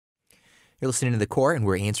You're listening to The Core, and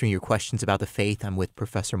we're answering your questions about the faith. I'm with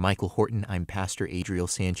Professor Michael Horton. I'm Pastor Adriel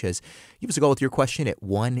Sanchez. Give us a call with your question at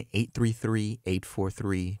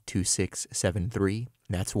 1-833-843-2673.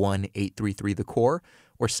 That's 1-833-THE-CORE.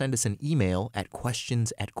 Or send us an email at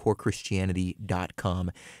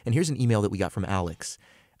questions@corechristianity.com. And here's an email that we got from Alex.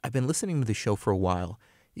 I've been listening to the show for a while.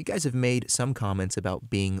 You guys have made some comments about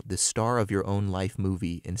being the star of your own life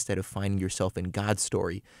movie instead of finding yourself in God's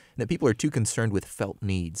story, and that people are too concerned with felt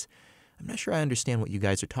needs. I'm not sure I understand what you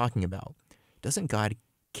guys are talking about. Doesn't God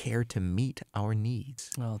care to meet our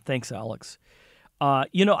needs? Well, thanks, Alex. I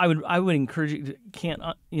would encourage you to can't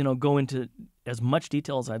go into as much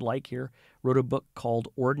detail as I'd like here. Wrote a book called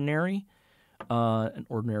Ordinary, an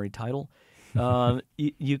ordinary title.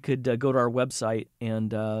 You could go to our website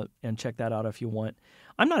and check that out if you want.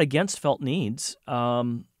 I'm not against felt needs.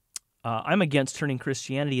 I'm against turning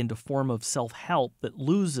Christianity into a form of self-help that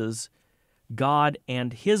loses God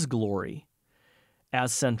and His glory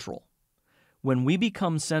as central. When we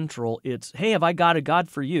become central, it's, hey, have I got a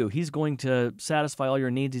God for you? He's going to satisfy all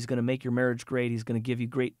your needs. He's going to make your marriage great. He's going to give you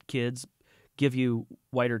great kids, give you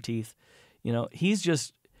whiter teeth. He's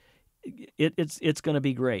just, it's going to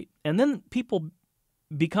be great. And then people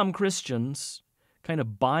become Christians, kind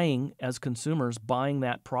of buying as consumers, buying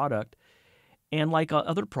that product. And like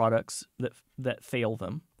other products that fail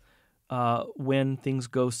them, when things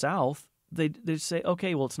go south, they say,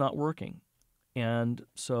 okay, well, it's not working, and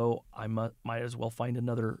so I might as well find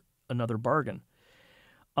another bargain.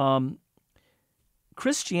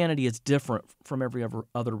 Christianity is different from every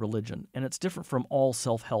other religion, and it's different from all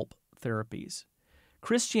self-help therapies.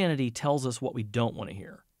 Christianity tells us what we don't want to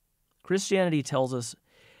hear. Christianity tells us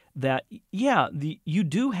that, you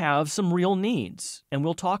do have some real needs, and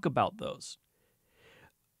we'll talk about those,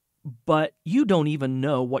 but you don't even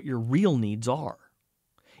know what your real needs are.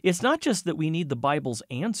 It's not just that we need the Bible's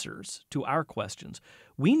answers to our questions.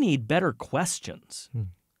 We need better questions,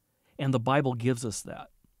 and the Bible gives us that.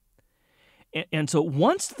 And so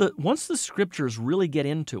once the Scriptures really get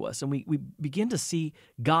into us and we begin to see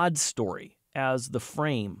God's story as the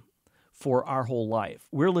frame for our whole life,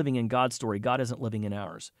 we're living in God's story. God isn't living in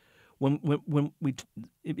ours. When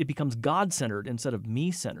it becomes God-centered instead of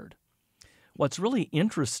me-centered. What's really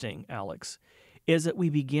interesting, Alex, is that we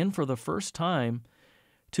begin for the first time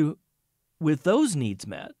to, with those needs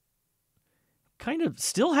met, kind of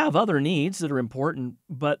still have other needs that are important,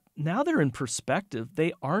 but now they're in perspective.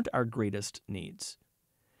 They aren't our greatest needs.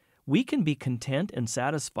 We can be content and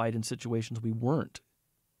satisfied in situations we weren't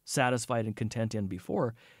satisfied and content in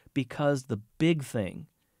before, because the big thing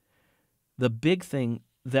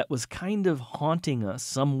that was kind of haunting us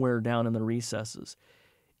somewhere down in the recesses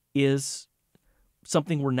is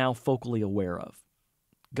something we're now focally aware of.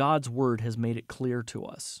 God's Word has made it clear to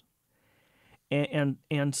us. And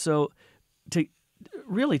so to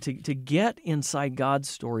get inside God's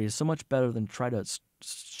story is so much better than try to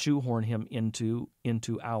shoehorn Him into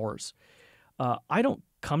ours. I don't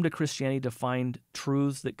come to Christianity to find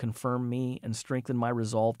truths that confirm me and strengthen my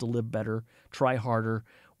resolve to live better, try harder,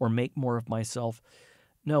 or make more of myself.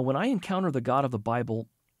 No, when I encounter the God of the Bible,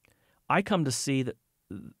 I come to see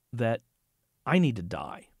that I need to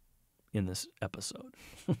die in this episode.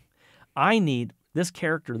 I need this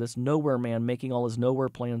character, this nowhere man making all his nowhere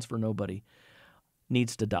plans for nobody,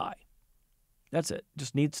 needs to die. That's it.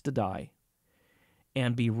 Just needs to die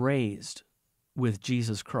and be raised with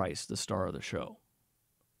Jesus Christ, the star of the show.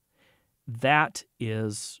 That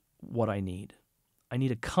is what I need. I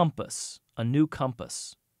need a compass, a new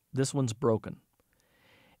compass. This one's broken.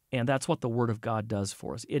 And that's what the Word of God does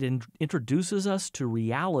for us. It introduces us to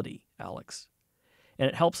reality, Alex. And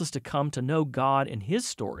it helps us to come to know God and His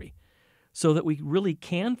story so that we really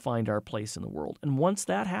can find our place in the world. And once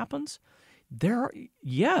that happens,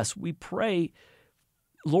 we pray,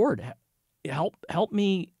 Lord, help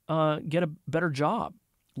me get a better job.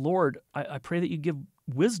 Lord, I pray that you give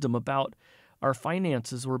wisdom about our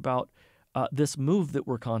finances or about this move that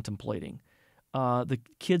we're contemplating, the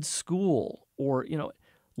kids' school, or,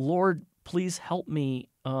 Lord, please help me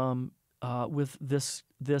with this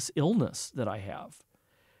illness that I have.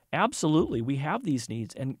 Absolutely, we have these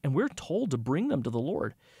needs, and we're told to bring them to the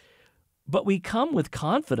Lord. But we come with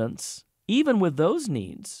confidence, even with those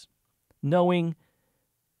needs, knowing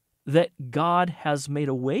that God has made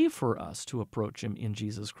a way for us to approach Him in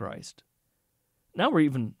Jesus Christ. Now we're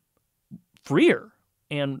even freer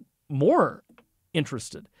and more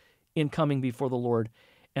interested in coming before the Lord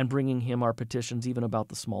and bringing Him our petitions, even about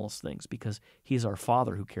the smallest things, because He's our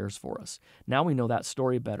Father who cares for us. Now we know that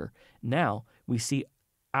story better. Now we see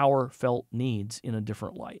our felt needs in a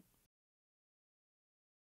different light.